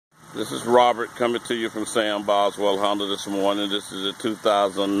This is Robert coming to you from Sam Boswell Honda this morning. This is a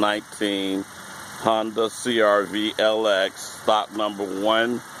 2019 Honda CR-V LX, stock number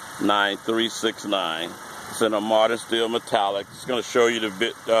 19369. It's in a modern steel metallic. It's going to show you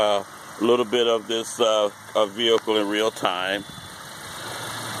a little bit of this vehicle in real time.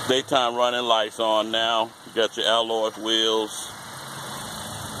 Daytime running lights on now. You got your alloy wheels.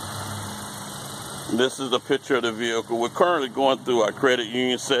 This is a picture of the vehicle. We're currently going through our credit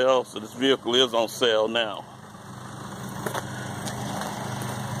union sale, so this vehicle is on sale now.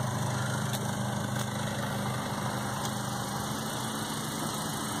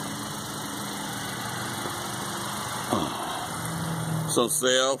 It's on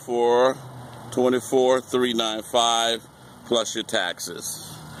sale for $24,395 plus your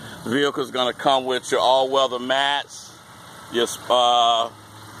taxes. The vehicle is going to come with your all-weather mats, your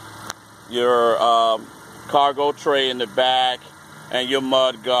cargo tray in the back, and your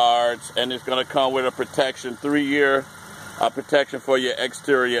mud guards, and it's going to come with a protection, 3-year protection for your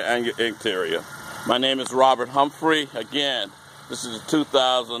exterior and your interior. My name is Robert Humphrey. Again, this is a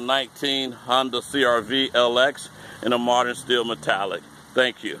 2019 Honda CR-V LX in a modern steel metallic.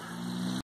 Thank you.